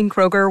shopping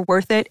Kroger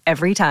worth it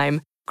every time.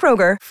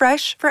 Kroger,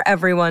 fresh for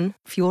everyone.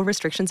 Fuel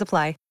restrictions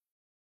apply.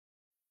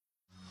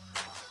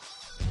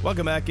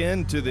 Welcome back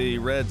into the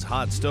Reds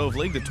Hot Stove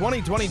League. The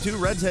 2022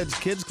 Reds Heads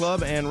Kids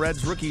Club and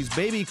Reds Rookies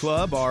Baby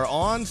Club are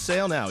on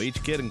sale now.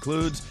 Each kit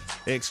includes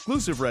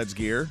exclusive Reds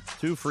gear,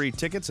 2 free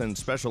tickets, and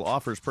special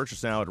offers.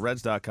 Purchase now at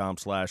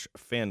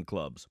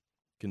reds.com/fanclubs.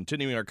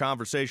 Continuing our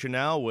conversation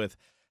now with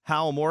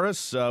Hal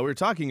Morris. We were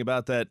talking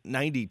about that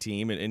 90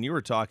 team, and you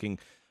were talking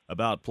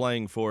about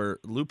playing for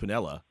Lou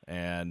Piniella.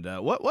 And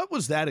what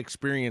was that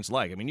experience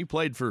like? I mean, you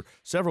played for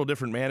several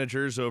different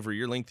managers over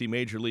your lengthy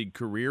major league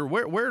career.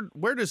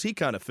 Where does he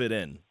kind of fit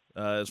in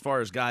as far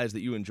as guys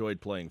that you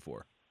enjoyed playing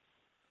for?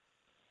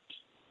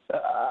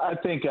 I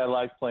think I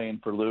like playing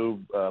for Lou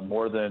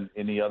more than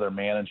any other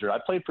manager. I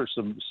played for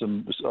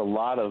a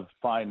lot of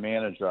fine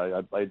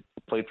managers. I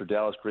played for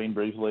Dallas Green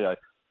briefly. I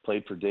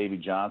played for Davey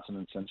Johnson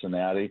in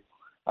Cincinnati.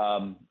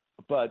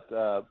 But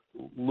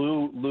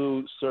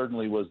Lou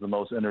certainly was the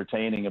most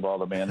entertaining of all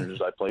the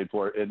managers I played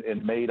for,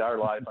 and made our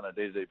life on a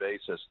day-to-day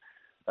basis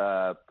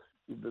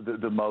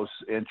the most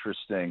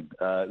interesting.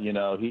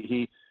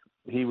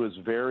 He was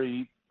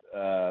very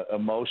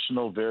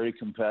emotional, very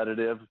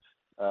competitive,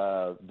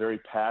 very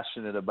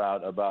passionate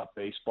about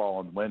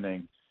baseball and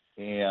winning,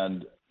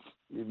 and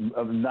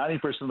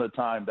 90% of the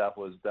time that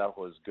was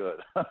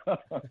good.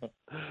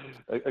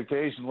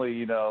 Occasionally,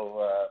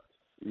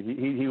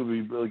 he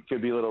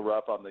could be a little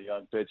rough on the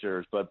young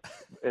pitchers, but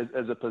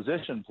as a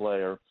position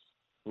player,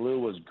 Lou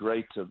was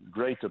great to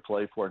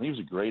play for, and he was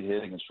a great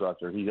hitting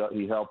instructor. He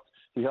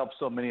helped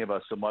so many of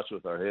us so much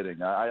with our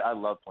hitting. I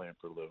love playing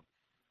for Lou.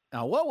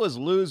 Now, what was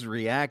Lou's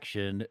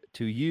reaction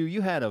to you?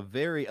 You had a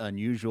very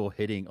unusual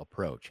hitting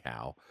approach,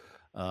 Hal.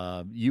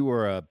 You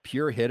were a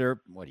pure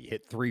hitter. You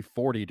hit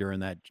 340 during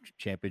that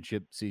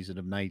championship season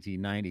of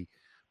 1990,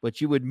 but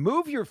you would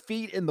move your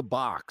feet in the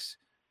box.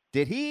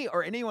 Did he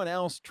or anyone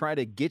else try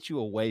to get you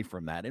away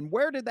from that? And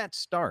where did that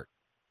start?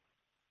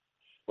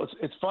 Well,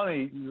 it's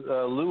funny.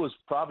 Lou was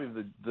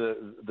probably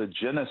the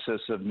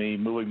genesis of me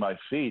moving my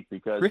feet,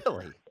 because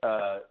really,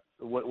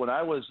 when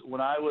I was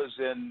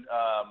in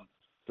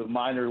the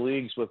minor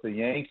leagues with the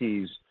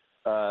Yankees,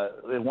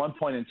 at one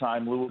point in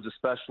time, Lou was a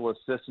special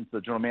assistant to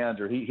the general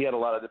manager. He had a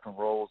lot of different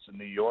roles in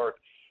New York,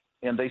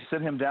 and they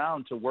sent him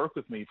down to work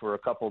with me for a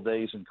couple of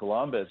days in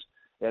Columbus,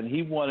 and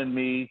he wanted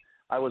me.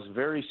 I was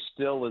very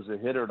still as a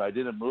hitter, and I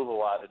didn't move a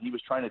lot. And he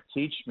was trying to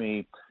teach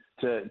me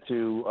to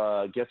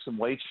get some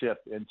weight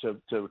shift and to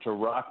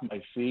rock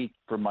my feet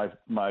from my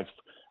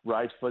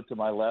right foot to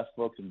my left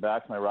foot and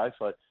back to my right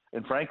foot.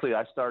 And frankly,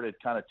 I started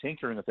kind of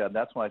tinkering with that, and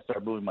that's when I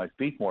started moving my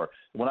feet more.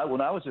 When I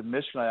was in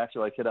Michigan, I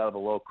actually hit out of a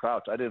low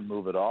crouch. I didn't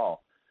move at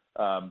all.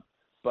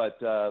 But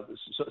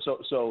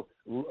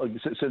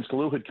since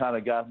Lou had kind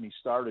of got me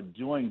started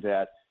doing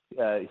that,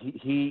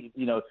 he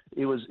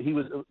was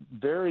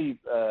very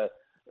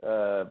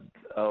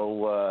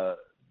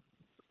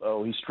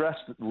he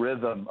stressed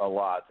rhythm a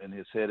lot in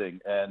his hitting,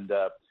 and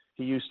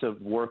he used to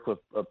work with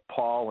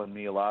Paul and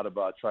me a lot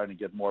about trying to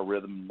get more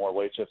rhythm and more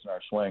weight shifts in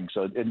our swing.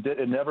 So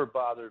it never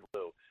bothered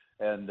Lou,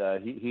 and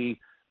he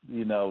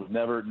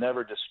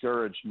never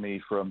discouraged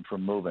me from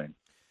moving.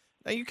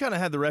 Now, you kind of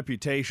had the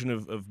reputation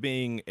of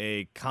being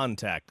a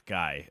contact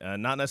guy,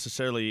 not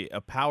necessarily a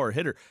power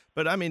hitter.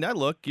 But, I mean,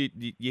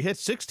 you hit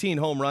 16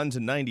 home runs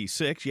in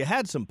 96. You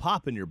had some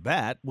pop in your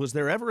bat. Was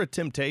there ever a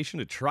temptation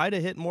to try to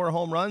hit more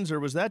home runs, or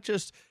was that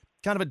just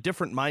kind of a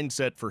different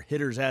mindset for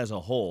hitters as a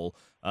whole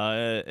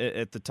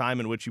at the time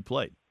in which you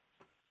played?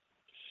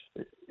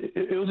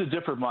 It was a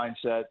different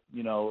mindset.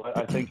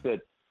 I think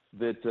that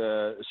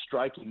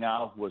striking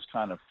out was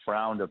kind of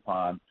frowned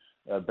upon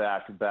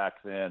back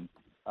then.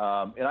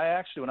 And I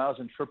actually, when I was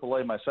in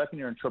AAA, my second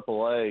year in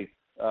AAA,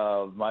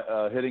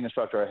 my hitting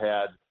instructor I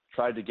had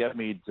tried to get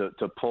me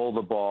to pull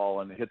the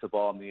ball and hit the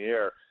ball in the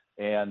air.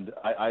 And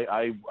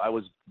I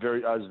was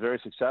very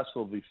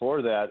successful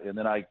before that. And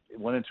then I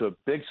went into a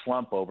big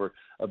slump over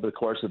the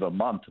course of a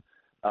month.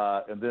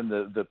 And then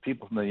the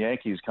people from the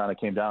Yankees kind of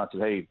came down and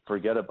said, "Hey,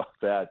 forget about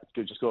that.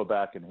 Just go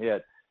back and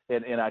hit."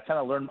 And I kind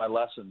of learned my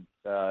lesson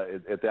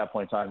at that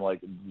point in time. Like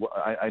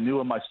I knew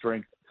what my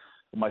strengths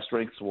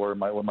were,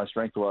 what my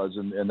strength was,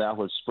 and that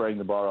was spraying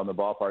the ball on the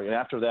ballpark. And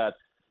after that,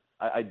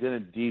 I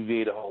didn't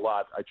deviate a whole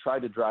lot. I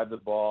tried to drive the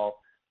ball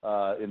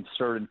in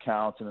certain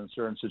counts and in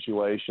certain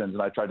situations,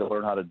 and I tried to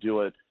learn how to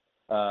do it.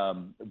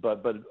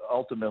 But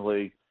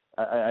ultimately,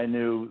 I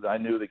knew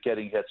that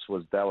getting hits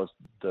was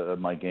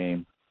my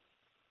game.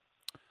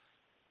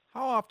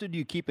 How often do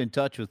you keep in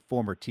touch with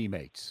former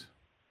teammates?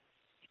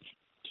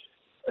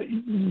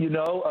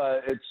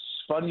 It's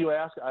funny you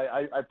ask.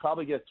 I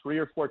probably get 3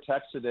 or 4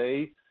 texts a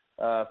day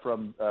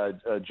from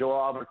Joe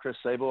Oliver, Chris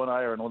Sabo, and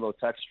I are in a little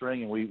text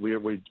string, and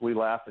we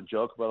laugh and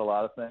joke about a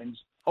lot of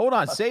things. Hold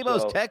on,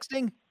 Sabo's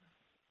texting?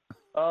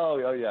 Oh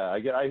yeah,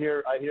 I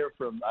hear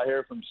from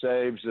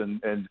Sabes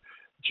and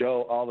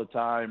Joe all the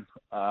time,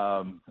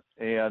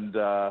 and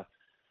the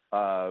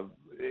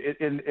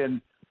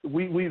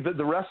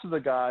rest of the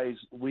guys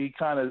we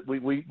kind of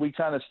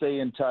stay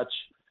in touch.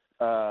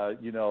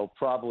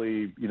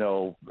 Probably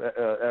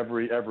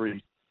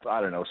every I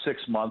don't know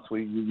 6 months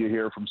you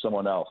hear from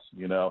someone else.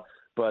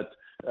 But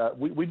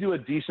we do a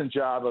decent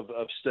job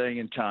of staying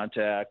in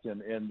contact.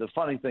 And the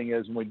funny thing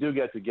is when we do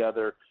get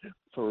together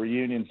for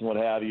reunions and what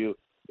have you,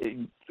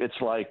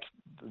 it's like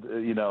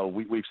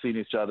we've seen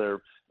each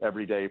other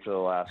every day for the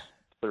last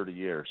 30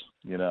 years.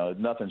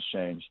 Nothing's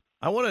changed.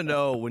 I want to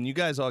know, when you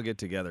guys all get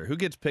together, who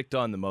gets picked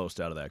on the most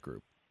out of that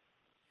group?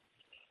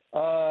 Who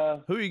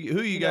are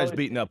you guys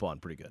beating up on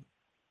pretty good?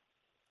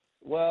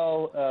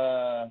 Well,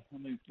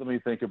 let me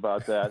think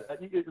about that.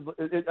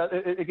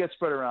 It gets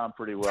spread around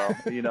pretty well,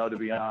 to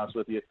be honest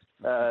with you.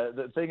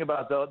 The thing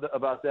about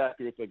that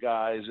group of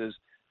guys is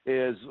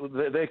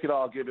they could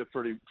all give it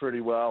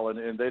pretty well,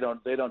 and they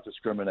don't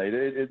discriminate.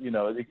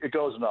 It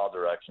goes in all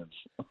directions.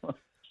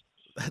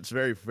 That's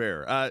very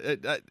fair.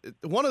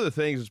 One of the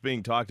things that's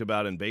being talked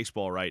about in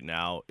baseball right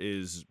now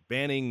is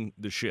banning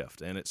the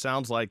shift, and it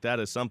sounds like that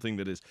is something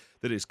that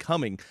is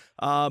coming.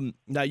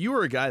 Now, you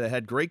were a guy that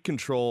had great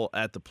control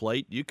at the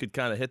plate. You could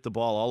kind of hit the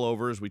ball all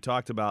over, as we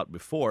talked about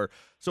before.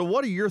 So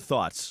what are your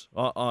thoughts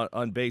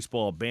on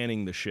baseball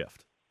banning the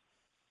shift?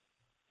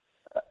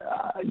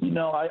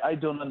 I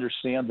don't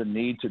understand the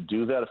need to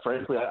do that.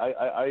 Frankly,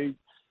 I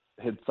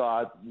had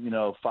thought,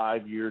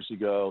 5 years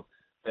ago,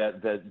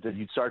 that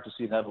you'd start to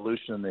see an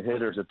evolution in the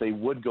hitters, that they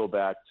would go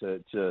back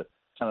to kind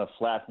of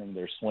flattening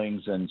their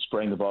swings and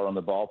spraying the ball on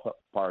the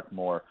ballpark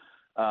more.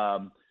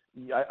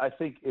 I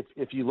think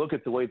if you look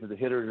at the way that the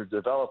hitters are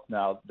developed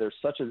now, there's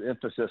such an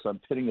emphasis on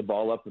hitting the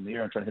ball up in the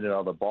air and trying to hit it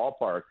out of the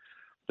ballpark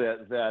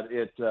that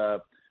it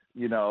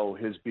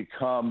has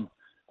become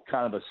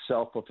kind of a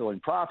self-fulfilling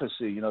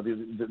prophecy.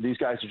 These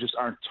guys just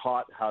aren't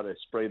taught how to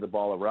spray the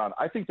ball around.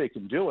 I think they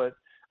can do it.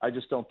 I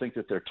just don't think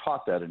that they're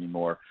taught that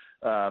anymore.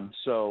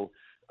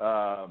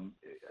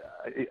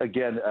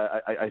 Again,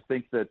 I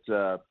think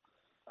that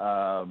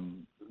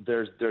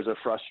there's a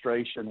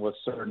frustration with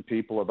certain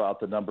people about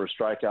the number of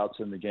strikeouts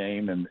in the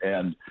game,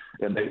 and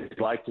they'd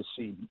like to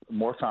see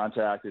more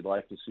contact. They'd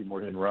like to see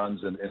more hit and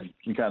runs, and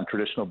kind of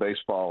traditional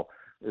baseball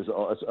as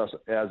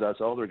us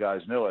older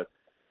guys knew it.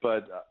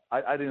 But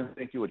I didn't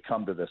think it would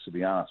come to this, to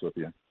be honest with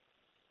you.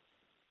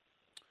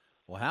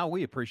 Well, Hal,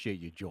 we appreciate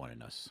you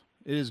joining us.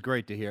 It is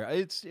great to hear.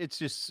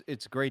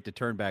 It's great to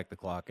turn back the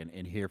clock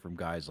and hear from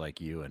guys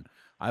like you. And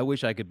I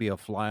wish I could be a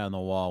fly on the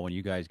wall when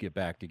you guys get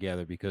back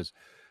together, because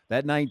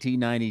that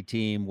 1990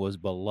 team was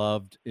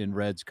beloved in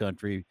Reds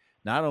country,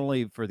 not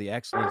only for the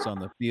excellence on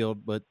the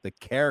field, but the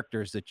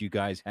characters that you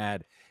guys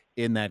had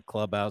in that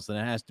clubhouse. And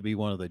it has to be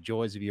one of the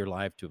joys of your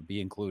life to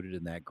be included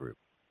in that group.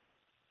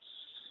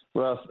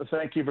 Well,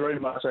 thank you very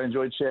much. I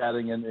enjoyed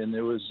chatting, and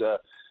it was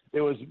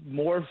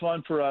more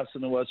fun for us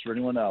than it was for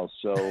anyone else.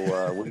 So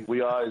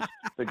we always,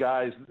 the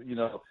guys,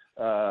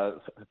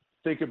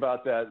 think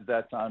about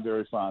that time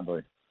very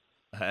fondly.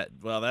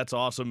 Well, that's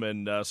awesome,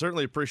 and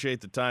certainly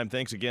appreciate the time.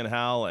 Thanks again,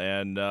 Hal,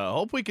 and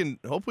hope we can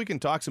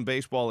talk some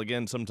baseball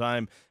again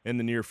sometime in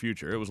the near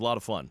future. It was a lot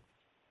of fun.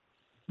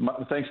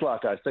 Thanks a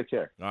lot, guys. Take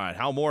care. All right,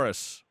 Hal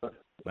Morris,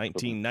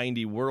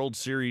 1990 World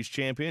Series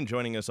champion,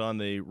 joining us on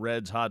the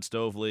Reds Hot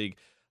Stove League.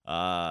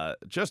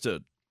 Just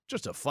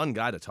a fun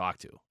guy to talk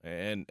to,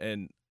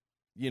 and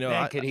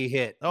Man, could he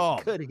hit? Oh,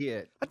 Could he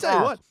hit? I tell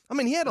you what. I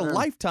mean, he had a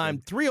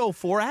lifetime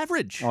 304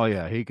 average. Oh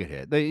yeah, he could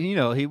hit.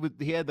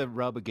 He had the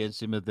rub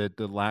against him of the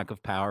lack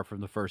of power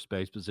from the first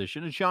base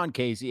position. And Sean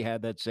Casey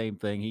had that same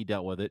thing. He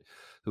dealt with it,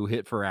 who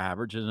hit for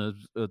average and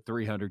a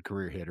 300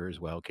 career hitter as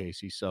well,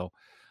 Casey. So,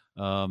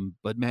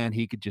 but man,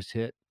 he could just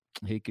hit.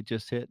 He could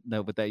just hit.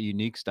 Now, with that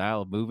unique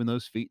style of moving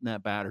those feet in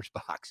that batter's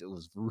box, it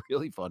was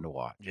really fun to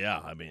watch. Yeah,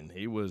 I mean,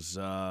 he was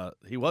fun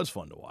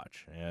to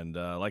watch. And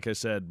like I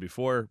said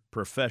before,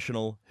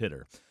 professional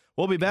hitter.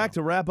 We'll be back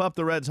to wrap up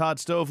the Reds Hot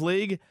Stove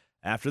League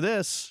after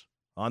this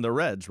on the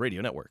Reds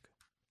Radio Network.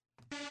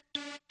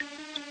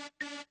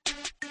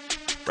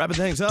 Wrapping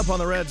things up on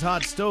the Reds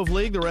Hot Stove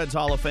League, the Reds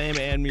Hall of Fame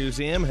and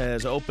Museum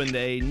has opened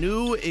a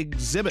new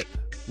exhibit.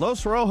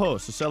 Los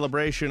Rojos, a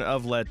celebration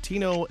of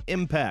Latino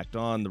impact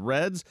on the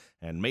Reds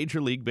and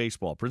Major League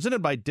Baseball.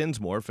 Presented by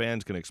Dinsmore,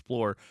 fans can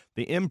explore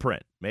the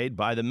imprint made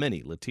by the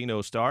many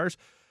Latino stars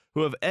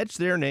who have etched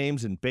their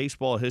names in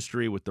baseball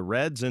history with the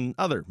Reds and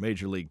other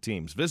Major League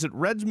teams. Visit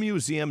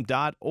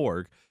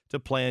redsmuseum.org to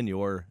plan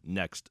your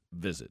next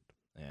visit.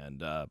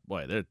 And,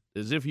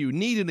 as if you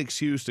need an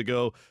excuse to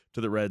go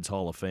to the Reds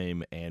Hall of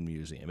Fame and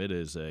Museum. It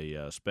is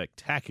a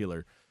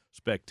spectacular,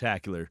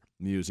 spectacular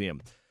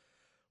museum.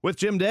 With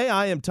Jim Day,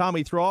 I am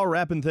Tommy Thrall,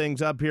 wrapping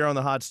things up here on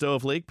the Hot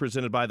Stove League,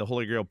 presented by the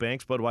Holy Grail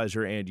Banks,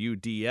 Budweiser, and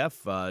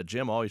UDF.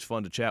 Jim, always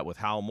fun to chat with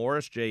Hal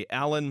Morris. Jay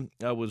Allen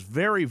was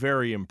very,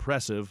 very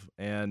impressive.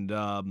 And,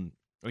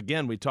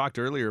 again, we talked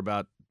earlier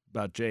about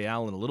Jay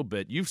Allen a little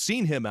bit. You've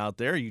seen him out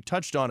there. You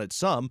touched on it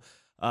some.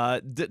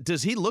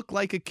 Does he look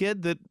like a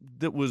kid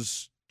that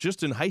was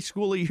just in high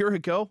school a year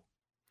ago?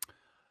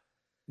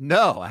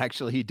 No,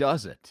 actually, he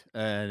doesn't.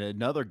 And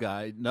another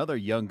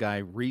young guy,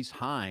 Reese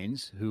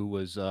Hines, who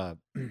was,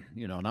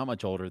 not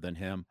much older than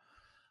him.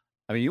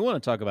 I mean, you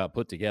want to talk about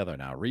put together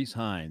now. Reese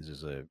Hines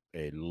is a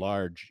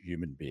large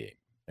human being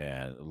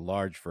and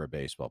large for a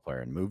baseball player,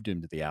 and moved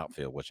him to the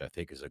outfield, which I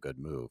think is a good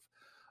move.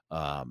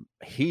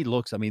 He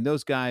looks, I mean,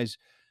 those guys,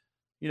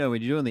 when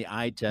you're doing the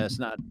eye test,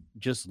 not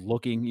just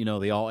looking,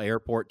 the all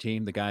airport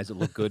team, the guys that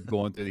look good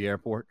going through the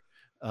airport,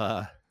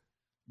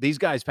 these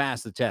guys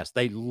pass the test.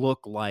 They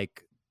look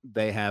like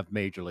they have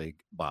major league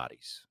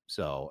bodies.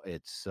 So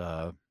it's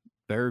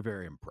very,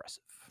 very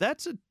impressive.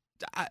 Those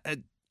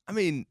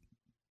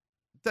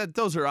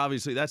are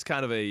obviously, that's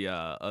kind of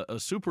a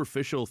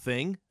superficial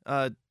thing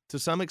to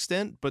some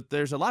extent, but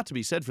there's a lot to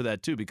be said for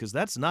that too, because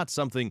that's not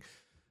something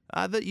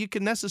that you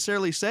can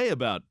necessarily say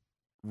about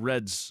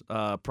Reds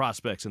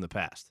prospects in the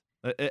past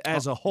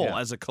as a whole,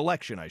 as a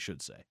collection, I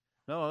should say.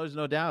 No, there's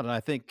no doubt. And I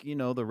think,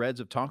 the Reds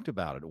have talked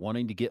about it,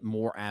 wanting to get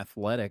more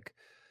athletic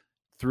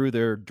through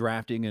their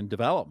drafting and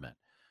development.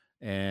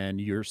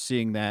 And you're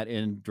seeing that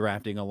in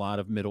drafting a lot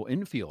of middle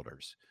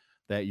infielders,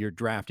 that you're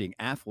drafting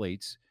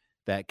athletes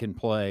that can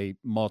play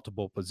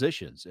multiple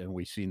positions. And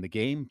we've seen the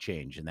game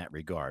change in that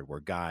regard, where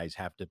guys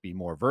have to be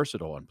more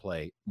versatile and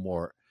play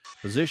more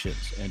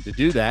positions. And to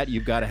do that,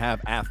 you've got to have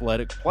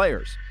athletic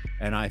players.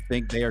 And I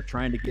think they are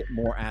trying to get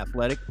more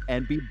athletic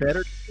and be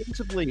better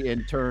defensively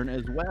in turn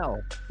as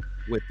well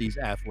with these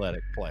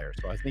athletic players.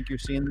 So I think you're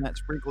seeing that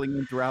sprinkling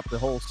in throughout the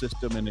whole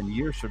system. And in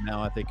years from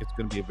now, I think it's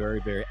going to be a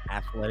very, very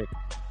athletic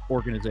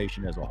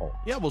organization as a whole.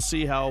 Yeah, we'll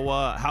see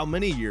how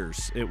many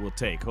years it will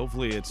take.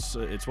 Hopefully it's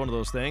one of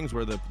those things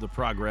where the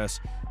progress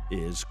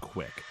is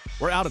quick.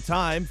 We're out of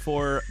time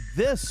for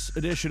this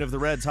edition of the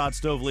Reds Hot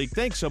Stove League.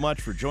 Thanks so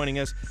much for joining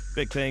us.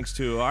 Big thanks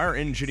to our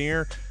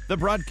engineer, the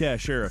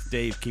broadcast sheriff,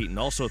 Dave Keaton.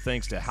 Also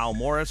thanks to Hal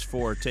Morris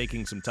for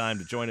taking some time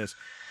to join us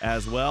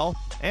as well.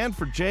 And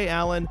for Jay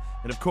Allen,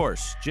 and of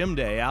course, Jim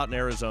Day out in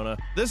Arizona.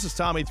 This is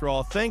Tommy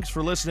Thrall. Thanks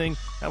for listening,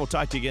 and we'll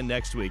talk to you again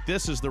next week.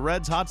 This is the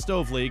Reds Hot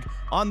Stove League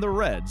on the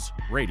Reds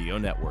Radio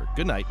Network.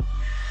 Good night.